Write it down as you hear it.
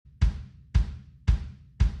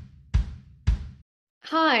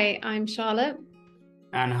Hi, I'm Charlotte,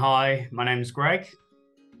 And hi, my name's Greg.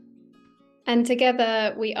 and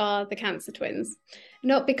together we are the Cancer Twins.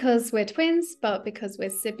 Not because we're twins, but because we're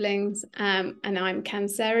siblings, and I'm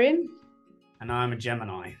Cancerian. And I'm a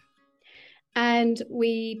Gemini. And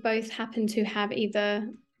we both happen to have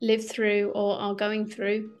either lived through or are going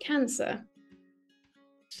through cancer.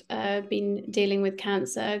 Been dealing with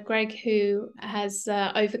cancer. Greg, who has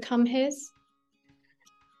overcome his.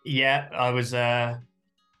 Yeah, I was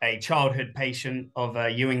a childhood patient of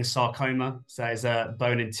Ewing sarcoma. So it's a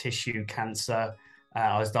bone and tissue cancer.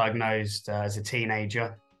 I was diagnosed as a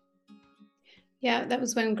teenager. Yeah, that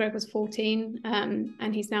was when Greg was 14,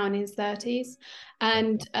 and he's now in his 30s.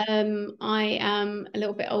 And I am a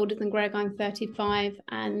little bit older than Greg. I'm 35,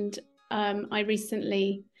 and I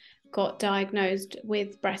recently got diagnosed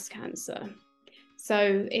with breast cancer.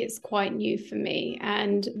 So it's quite new for me.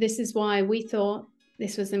 And this is why we thought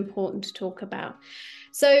this was important to talk about.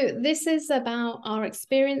 So, this is about our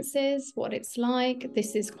experiences, what it's like.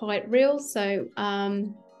 This is quite real. So,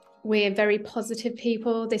 we're very positive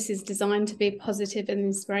people. This is designed to be positive and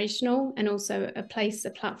inspirational, and also a place, a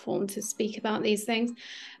platform to speak about these things.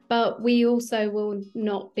 But we also will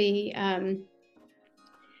not be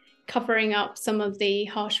covering up some of the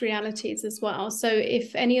harsh realities as well. So,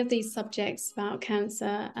 if any of these subjects about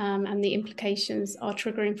cancer and the implications are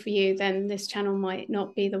triggering for you, then this channel might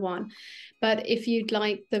not be the one. But if you'd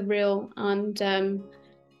like the real and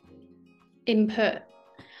input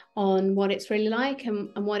on what it's really like and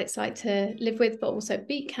what it's like to live with, but also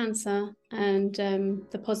beat cancer and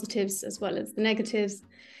the positives as well as the negatives,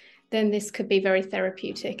 then this could be very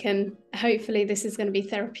therapeutic. And hopefully this is going to be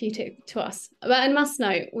therapeutic to us. But I must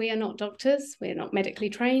note, we are not doctors. We're not medically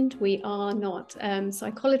trained. We are not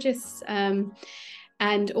psychologists.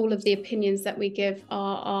 And all of the opinions that we give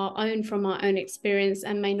are our own from our own experience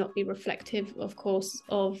and may not be reflective, of course,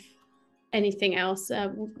 of anything else.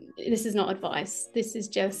 This is not advice. This is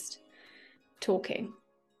just talking.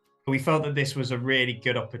 We felt that this was a really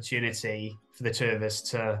good opportunity for the two of us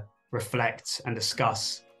to reflect and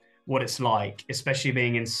discuss what it's like, especially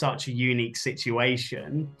being in such a unique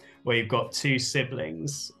situation where you've got two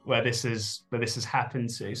siblings where this has happened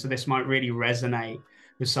to. So this might really resonate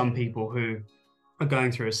with some people who are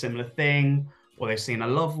going through a similar thing, or they've seen a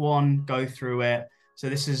loved one go through it. So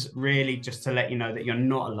this is really just to let you know that you're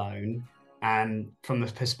not alone. And from the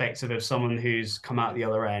perspective of someone who's come out the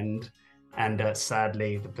other end, and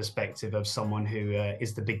sadly, the perspective of someone who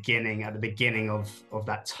is at the beginning of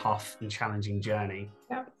that tough and challenging journey.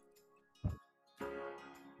 Yeah.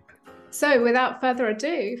 So without further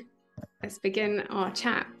ado, let's begin our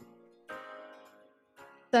chat.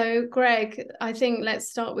 So, Greg, I think let's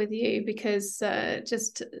start with you because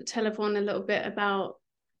just tell everyone a little bit about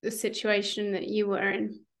the situation that you were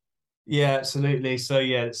in. Yeah, absolutely. So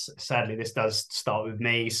yeah, sadly, this does start with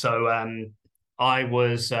me. So I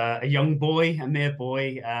was a young boy, a mere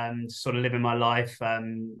boy, sort of living my life,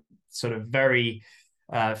 sort of very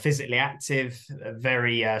physically active,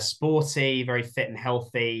 very sporty, very fit and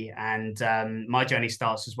healthy. And my journey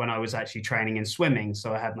starts as when I was actually training in swimming.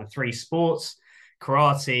 So I had my three sports: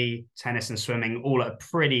 karate, tennis, and swimming, all at a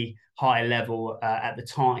pretty high level at the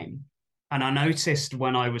time. And I noticed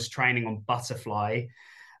when I was training on butterfly,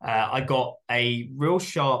 I got a real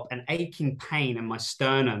sharp and aching pain in my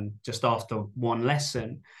sternum just after one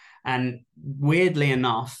lesson. And weirdly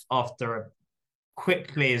enough, after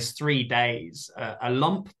quickly as 3 days, a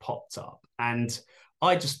lump popped up. And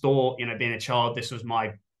I just thought, being a child, this was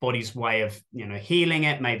my body's way of, healing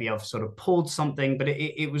it. Maybe I've sort of pulled something, but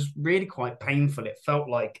it was really quite painful. It felt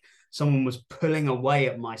like someone was pulling away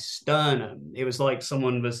at my sternum. It was like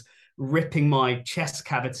someone was ripping my chest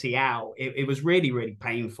cavity out. It was really, really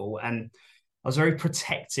painful. And I was very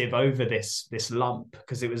protective over this lump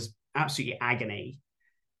because it was absolutely agony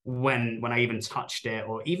when I even touched it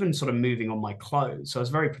or even sort of moving on my clothes. So I was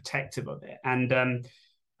very protective of it. And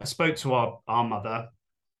I spoke to our mother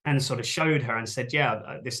and sort of showed her and said,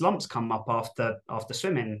 yeah, this lump's come up after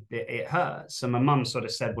swimming. It hurts. And my mum sort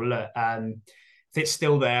of said, well, look, if it's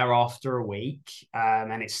still there after a week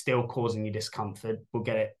and it's still causing you discomfort, we'll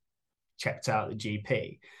get it checked out at the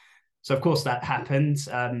GP. So of course that happened.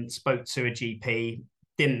 Spoke to a GP,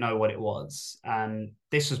 didn't know what it was.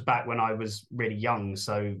 This was back when I was really young,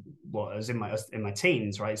 so what I was in my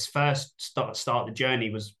teens, right? Its first start the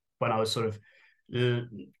journey was when I was sort of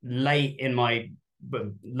late in my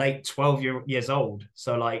late 12 years old,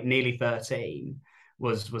 so like nearly 13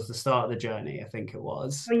 was the start of the journey. I think it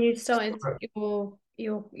was. When you started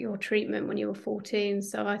your treatment when you were 14,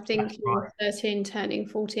 so I think That's you right. were 13 turning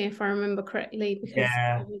 14 if I remember correctly, because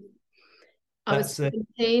Yeah, I was that's it.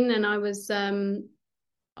 17 and I was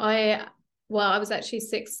I I was actually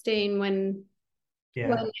 16 when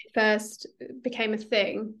Yeah. it first became a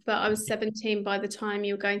thing, but I was 17 by the time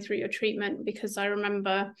you were going through your treatment, because I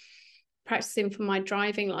remember practicing for my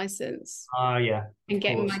driving license Oh, yeah, of and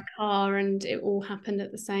getting course. my car, and it all happened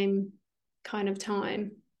at the same kind of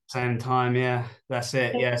time. Same time, yeah. That's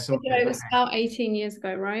it. Yeah. So It was about 18 years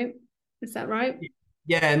ago, right? Is that right?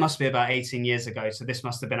 yeah, it must be about 18 years ago. So this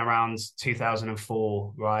must have been around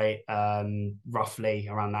 2004, right? Roughly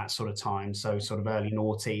around that sort of time. So sort of early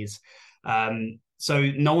noughties. So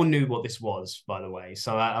no one knew what this was, by the way.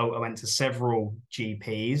 So I went to several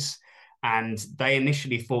GPs, and they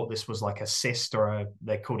initially thought this was like a cyst, or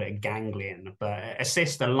they called it a ganglion, but a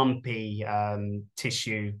cyst, a lumpy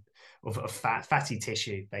tissue of fatty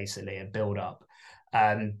tissue, basically a buildup.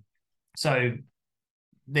 Um, so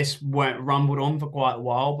this went rumbled on for quite a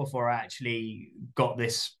while before I actually got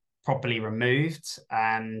this properly removed.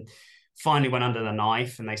 And finally went under the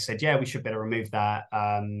knife, and they said, yeah, we should better remove that.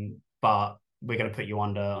 But we're going to put you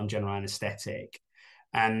under on general anesthetic.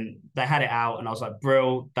 And they had it out, and I was like,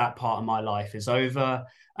 Brill, that part of my life is over.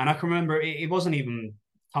 And I can remember it wasn't even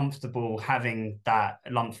comfortable having that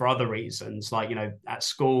lump for other reasons. Like, at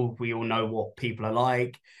school, we all know what people are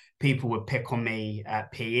like. People would pick on me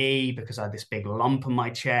at PE because I had this big lump on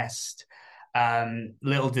my chest.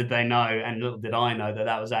 Little did they know, and little did I know, that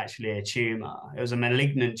that was actually a tumor. It was a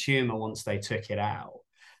malignant tumor once they took it out.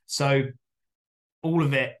 So all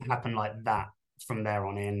of it happened like that from there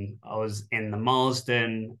on in. I was in the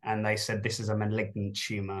Marsden, and they said this is a malignant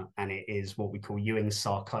tumor, and it is what we call Ewing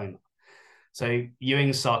sarcoma. So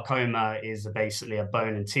Ewing sarcoma is basically a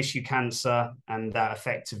bone and tissue cancer, and that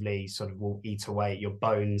effectively sort of will eat away at your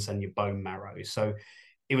bones and your bone marrow. So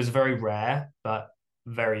it was very rare, but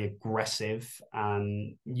very aggressive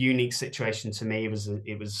and unique situation to me.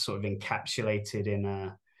 It was sort of encapsulated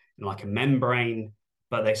in like a membrane,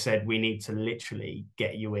 but they said we need to literally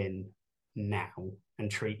get you in now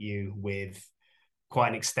and treat you with quite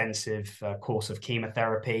an extensive course of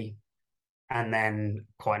chemotherapy, and then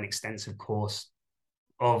quite an extensive course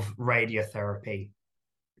of radiotherapy.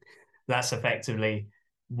 That's effectively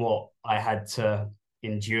what I had to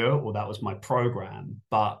endure, or that was my program.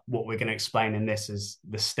 But what we're going to explain in this is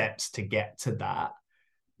the steps to get to that.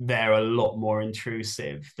 They're a lot more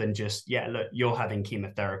intrusive than just, yeah, look, you're having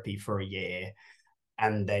chemotherapy for a year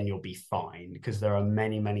and then you'll be fine, because there are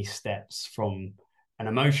many, many steps from an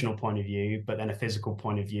emotional point of view, but then a physical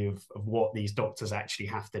point of view of what these doctors actually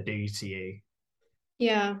have to do to you.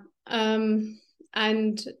 Yeah. And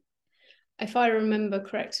if I remember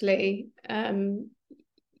correctly,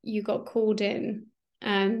 you got called in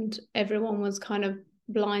and everyone was kind of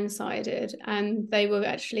blindsided, and they were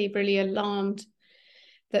actually really alarmed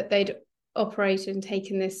that they'd operated and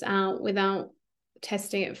taken this out without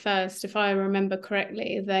testing it first. If I remember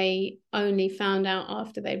correctly, they only found out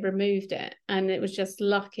after they removed it, and it was just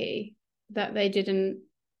lucky that they didn't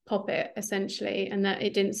pop it, essentially, and that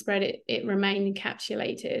it didn't spread. It remained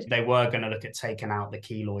encapsulated. They were going to look at taking out the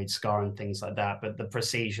keloid scar and things like that, but the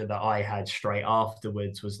procedure that I had straight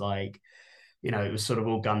afterwards was like, it was sort of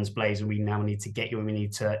all guns blazing. We now need to get you, and we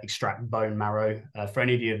need to extract bone marrow. For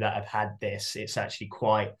any of you that have had this, it's actually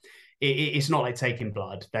quite, it's not like taking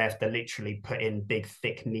blood. They have to literally put in big,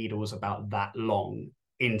 thick needles about that long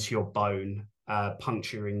into your bone,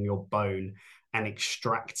 puncturing your bone and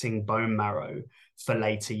extracting bone marrow for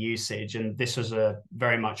later usage. And this was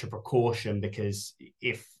very much a precaution, because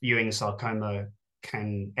if Ewing sarcoma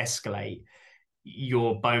can escalate,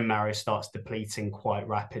 your bone marrow starts depleting quite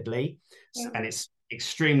rapidly. Yeah. And it's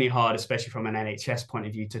extremely hard, especially from an NHS point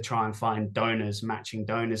of view, to try and find donors, matching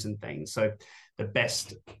donors and things. So the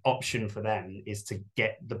best option for them is to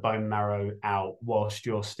get the bone marrow out whilst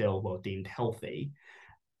you're still well deemed healthy,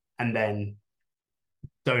 and then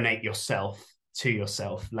donate yourself to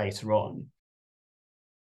yourself later on.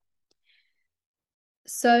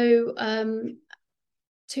 So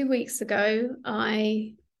 2 weeks ago,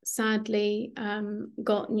 I sadly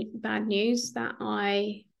got bad news that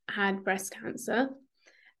I had breast cancer.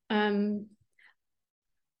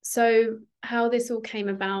 So how this all came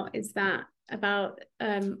about is that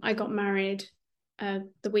I got married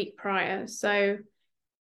the week prior. So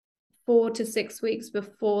 4 to 6 weeks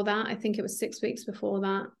before that, I think it was 6 weeks before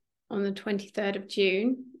that, on the 23rd of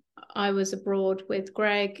June, I was abroad with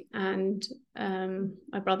Greg and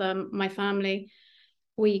my brother, my family.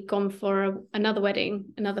 We'd gone for another wedding,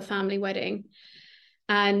 another family wedding.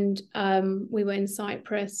 And we were in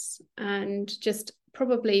Cyprus, and just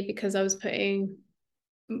probably because I was putting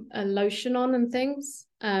a lotion on and things,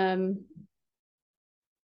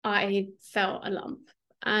 I felt a lump.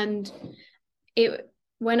 And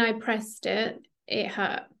when I pressed it, it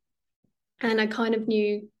hurt. And I kind of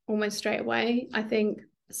knew almost straight away. I think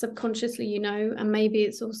subconsciously, you know, and maybe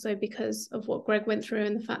it's also because of what Greg went through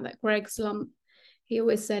and the fact that Greg's lump, he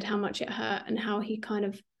always said how much it hurt and how he kind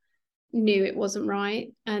of knew it wasn't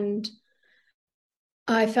right. And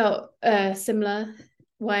I felt a similar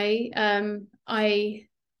way. I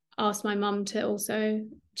asked my mum to also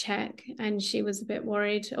check, and she was a bit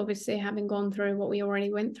worried, obviously having gone through what we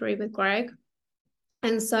already went through with Greg.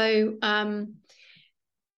 And so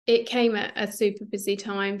it came at a super busy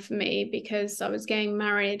time for me because I was getting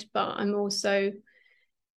married, but I'm also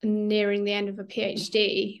nearing the end of a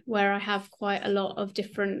PhD where I have quite a lot of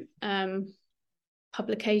different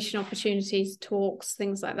publication opportunities, talks,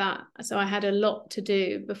 things like that. So I had a lot to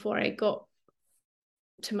do before I got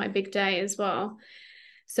to my big day as well.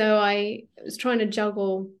 So I was trying to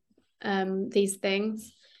juggle these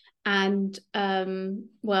things. And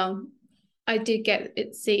well, I did get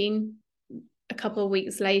it seen a couple of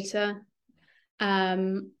weeks later.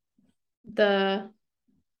 The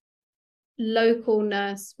local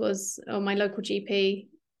nurse or my local GP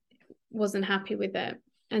wasn't happy with it,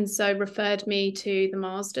 and so referred me to the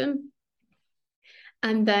Marsden.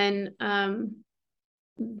 And then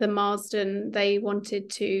the Marsden, they wanted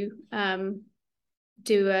to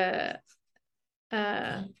do a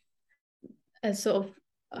sort of,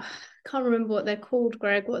 I can't remember what they're called,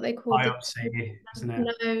 Greg, what they called biopsy, isn't it?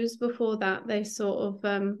 No, it was before that. They sort of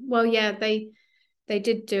well, yeah, they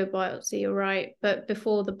did do a biopsy, you're right, but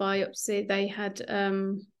before the biopsy they had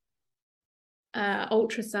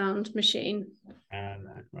ultrasound machine.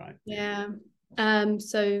 Right. Yeah.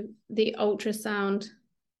 So the ultrasound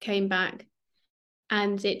came back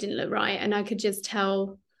and it didn't look right, and I could just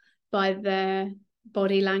tell by their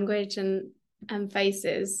body language and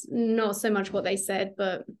faces, not so much what they said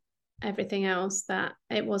but everything else, that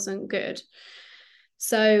it wasn't good.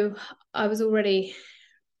 So I was already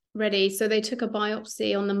ready. So they took a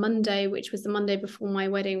biopsy on the Monday, which was the Monday before my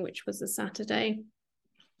wedding, which was a Saturday.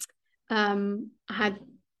 I had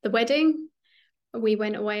the wedding. We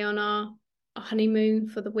went away on our honeymoon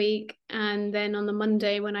for the week, and then on the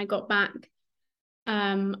Monday when I got back,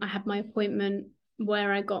 I had my appointment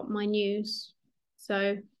where I got my news.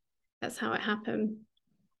 So that's how it happened.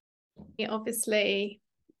 Obviously,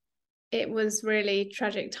 it was really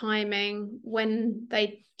tragic timing when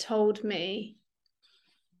they told me.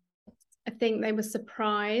 I think they were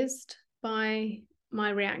surprised by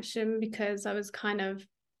my reaction because I was kind of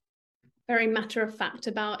very matter of fact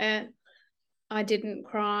about it. I didn't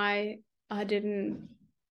cry. I didn't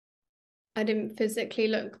physically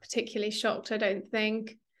look particularly shocked, I don't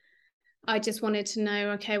think. I just wanted to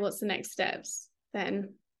know, okay, what's the next steps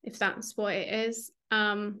then, if that's what it is.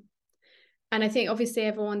 And I think obviously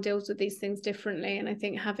everyone deals with these things differently. And I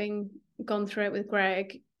think having gone through it with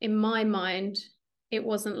Greg, in my mind, it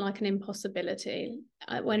wasn't like an impossibility.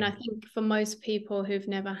 When I think for most people who've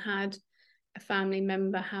never had a family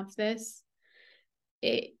member have this,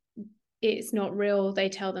 it's not real. They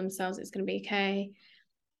tell themselves it's going to be okay.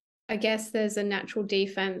 I guess there's a natural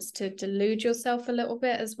defense to delude yourself a little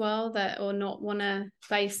bit as well, that, or not want to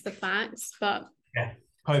face the facts. But yeah,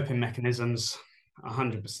 coping mechanisms,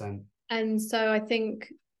 100%. And so I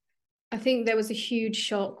think there was a huge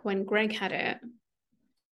shock when Greg had it,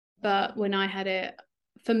 but when I had it,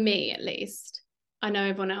 for me at least, I know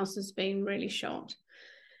everyone else has been really shocked,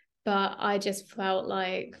 but I just felt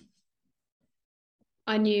like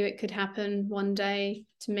I knew it could happen one day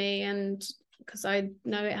to me, and because I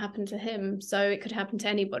know it happened to him, so it could happen to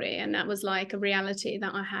anybody, and that was like a reality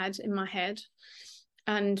that I had in my head.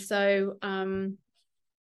 And so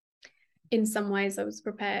in some ways I was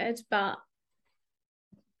prepared, but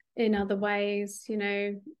in other ways, you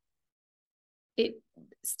know, it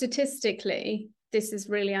statistically, this is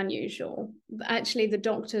really unusual. Actually, the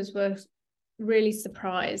doctors were really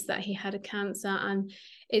surprised that he had a cancer, and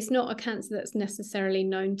it's not a cancer that's necessarily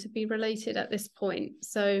known to be related at this point.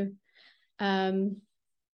 So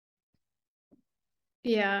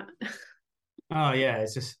yeah. Oh yeah,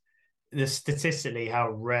 it's just statistically how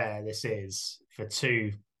rare this is for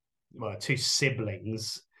two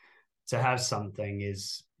siblings to have something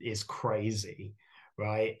is crazy,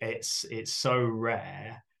 right? It's so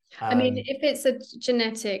rare. I mean, if it's a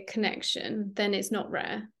genetic connection, then it's not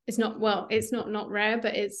rare. It's not rare,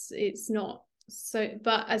 but it's not so.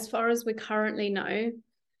 But as far as we currently know,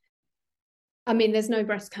 I mean, there's no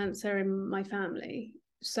breast cancer in my family,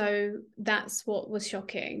 so that's what was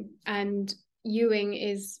shocking. And Ewing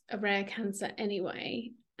is a rare cancer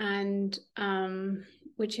anyway, and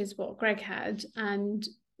which is what Greg had. And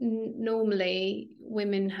normally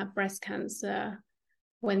women have breast cancer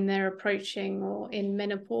when they're approaching or in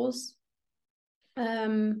menopause.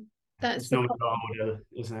 That's It's the normally a lot older,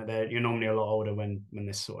 isn't it? You're normally a lot older when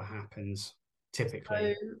this sort of happens, so,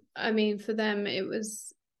 typically. I mean, for them, it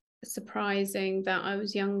was surprising that I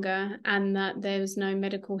was younger and that there was no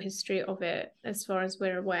medical history of it, as far as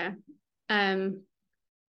we're aware. Um,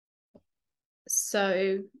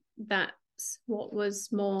 so that's what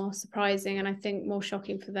was more surprising and I think more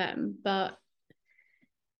shocking for them. But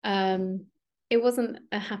it wasn't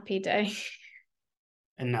a happy day.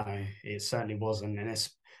 And no, it certainly wasn't. And I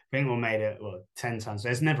think what made it, well, 10 times.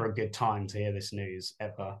 There's never a good time to hear this news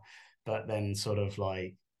ever. But then sort of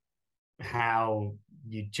like how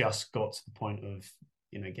you just got to the point of,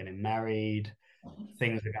 getting married,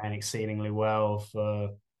 things are going exceedingly well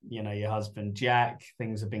for, your husband, Jack.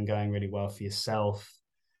 Things have been going really well for yourself.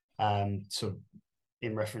 Sort of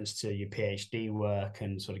in reference to your PhD work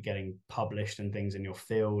and sort of getting published and things in your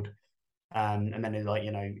field. And then it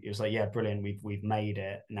was like, yeah, brilliant. We've made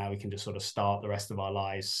it. Now we can just sort of start the rest of our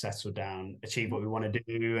lives, settle down, achieve what we want to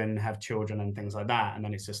do, and have children and things like that. And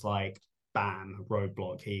then it's just like, bam,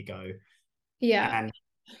 roadblock. Here you go. Yeah. And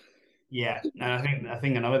yeah, and I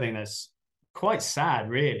think another thing that's quite sad,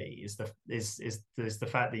 really, is the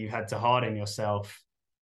fact that you had to harden yourself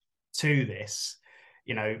to this.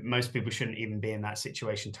 Most people shouldn't even be in that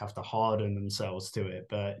situation to have to harden themselves to it,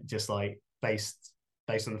 but just like based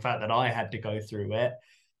on the fact that I had to go through it,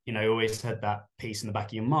 you always had that piece in the back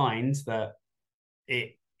of your mind that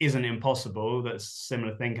it isn't impossible that a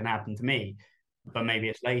similar thing can happen to me, but maybe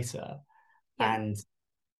it's later. Yeah. And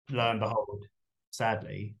lo and behold,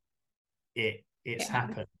 sadly, it's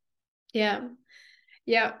happened. Yeah.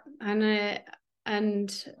 Yeah.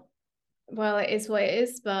 And well, it is what it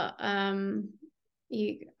is, but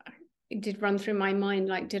you it did run through my mind,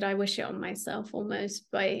 like, did I wish it on myself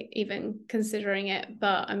almost by even considering it?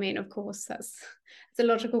 But I mean, of course, that's as a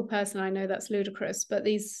logical person, I know that's ludicrous, but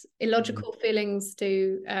these illogical feelings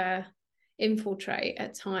do infiltrate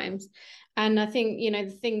at times. And I think, the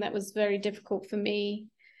thing that was very difficult for me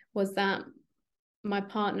was that my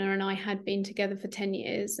partner and I had been together for 10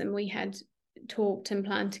 years and we had talked and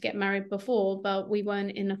planned to get married before, but we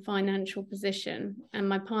weren't in a financial position. And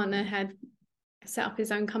my partner had set up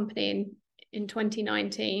his own company in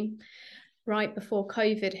 2019, right before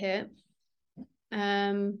COVID hit.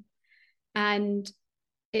 And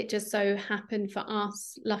it just so happened for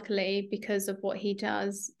us, luckily, because of what he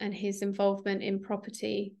does and his involvement in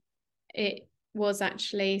property, it was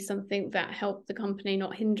actually something that helped the company,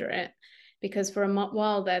 not hinder it. Because for a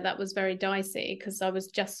while there, that was very dicey because I was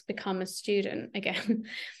just become a student again.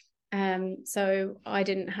 So I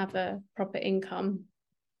didn't have a proper income.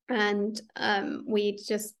 And we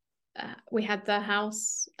had the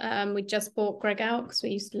house. We just bought Greg out because we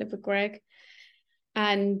used to live with Greg,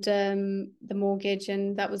 and the mortgage,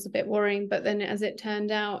 and that was a bit worrying. But then, as it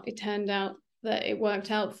turned out that it worked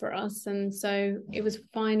out for us, and so it was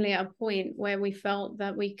finally at a point where we felt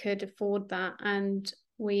that we could afford that, and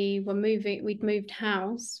we'd moved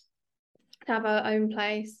house to have our own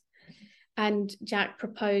place. And Jack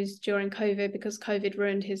proposed during COVID because COVID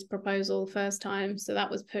ruined his proposal the first time, so that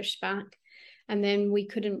was pushed back. And then we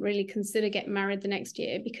couldn't really consider getting married the next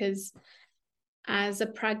year because, as a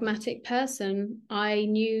pragmatic person, I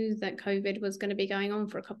knew that COVID was going to be going on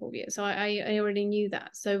for a couple of years. So I already knew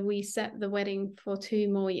that. So we set the wedding for 2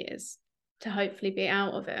 more years to hopefully be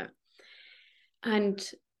out of it. And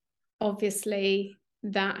obviously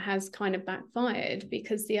that has kind of backfired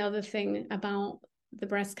because the other thing about the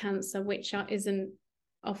breast cancer, which isn't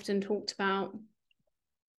often talked about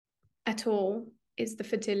at all, is the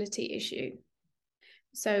fertility issue.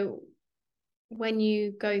 So when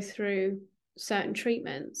you go through certain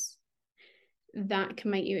treatments, that can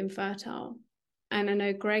make you infertile. And I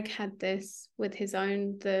know Greg had this with his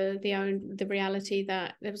own the reality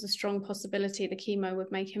that there was a strong possibility the chemo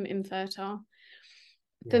would make him infertile.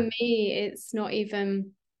 Yeah. For me, it's not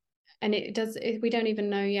even, and we don't even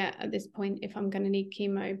know yet at this point if I'm going to need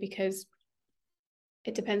chemo because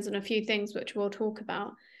it depends on a few things which we'll talk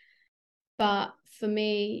about. But for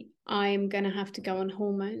me, I'm going to have to go on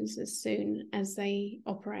hormones as soon as they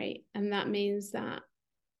operate. And that means that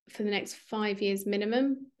for the next 5 years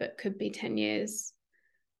minimum, but could be 10 years,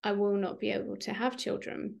 I will not be able to have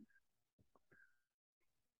children.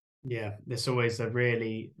 Yeah, it's always a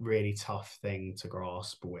really, really tough thing to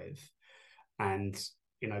grasp with. And,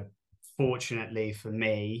 fortunately for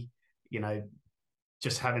me,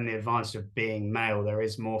 just having the advantage of being male, there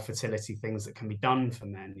is more fertility things that can be done for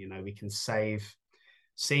men. We can save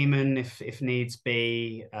semen if needs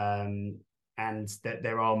be, and that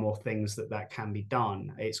there are more things that can be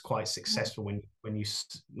done. It's quite successful when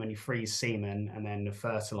you freeze semen and then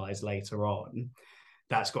fertilize later on.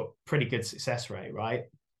 that's got pretty good success rate, right?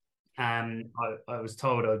 And I was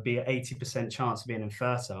told I would be at 80% chance of being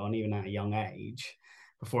infertile, and even at a young age,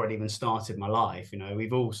 before I'd even started my life. You know,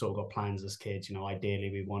 we've all sort of got plans as kids. You know,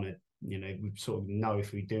 ideally we want to, you know, we sort of know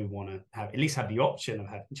if we do want to have at least have the option of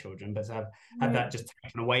having children, but to have that just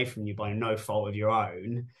taken away from you by no fault of your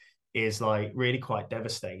own is like really quite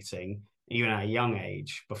devastating, even at a young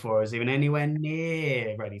age, before I was even anywhere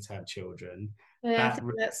near ready to have children. Yeah, I That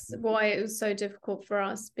think that's why it was so difficult for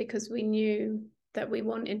us, because we knew that we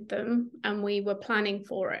wanted them and we were planning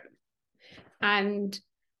for it. And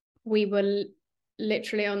we were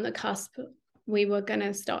literally on the cusp. We were going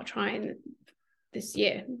to start trying this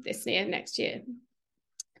year, next year.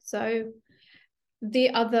 So the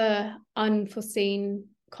other unforeseen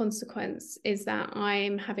consequence is that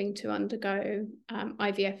I'm having to undergo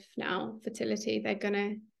IVF now, fertility. They're going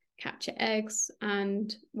to capture eggs.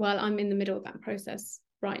 And well, I'm in the middle of that process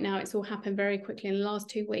right now. It's all happened very quickly in the last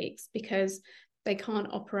 2 weeks because they can't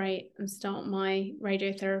operate and start my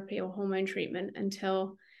radiotherapy or hormone treatment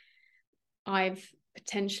until I've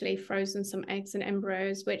potentially frozen some eggs and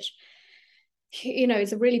embryos, which, you know,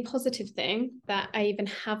 is a really positive thing that I even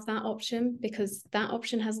have that option, because that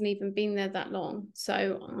option hasn't even been there that long.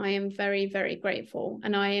 So I am very, very grateful.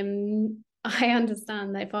 And I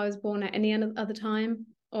understand that if I was born at any other time,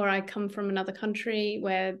 or I come from another country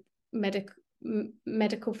where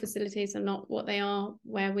medical facilities are not what they are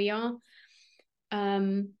where we are,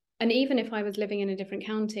 and even if I was living in a different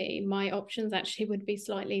county, my options actually would be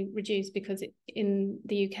slightly reduced, because in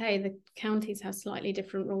the UK, the counties have slightly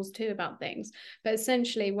different rules too about things. But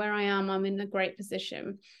essentially where I am, I'm in a great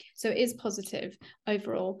position. So it is positive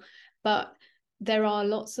overall. But there are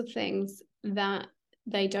lots of things that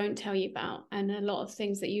they don't tell you about, and a lot of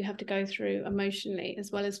things that you have to go through emotionally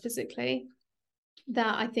as well as physically,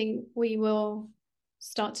 that I think we will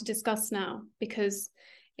start to discuss now, because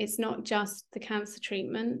it's not just the cancer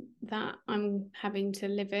treatment that I'm having to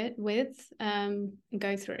live it with and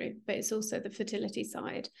go through, but it's also the fertility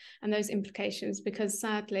side and those implications, because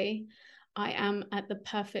sadly, I am at the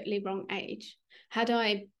perfectly wrong age. Had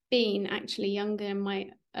I been actually younger, in my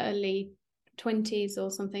early 20s or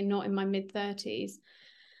something, not in my mid 30s,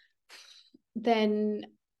 then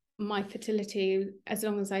my fertility, as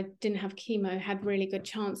long as I didn't have chemo, had really good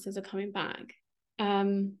chances of coming back.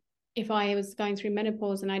 If I was going through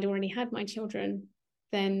menopause and I'd already had my children,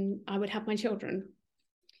 then I would have my children.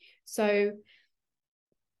 So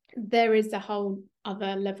there is a whole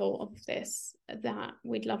other level of this that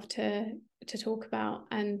we'd love to talk about,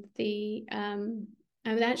 and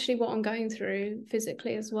actually what I'm going through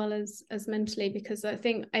physically as well as mentally, because I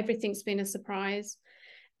think everything's been a surprise.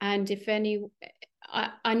 And if any,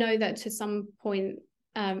 I know that to some point,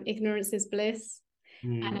 ignorance is bliss.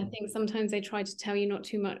 And I think sometimes they try to tell you not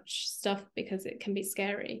too much stuff because it can be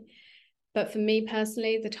scary. But for me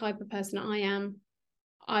personally, the type of person I am,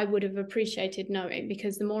 I would have appreciated knowing,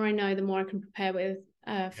 because the more I know, the more I can prepare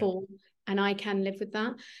for, and I can live with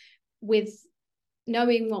that. With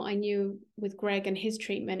knowing what I knew with Greg and his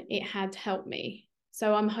treatment, it had helped me.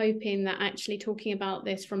 So I'm hoping that actually talking about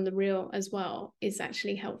this from the real as well is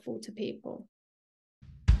actually helpful to people.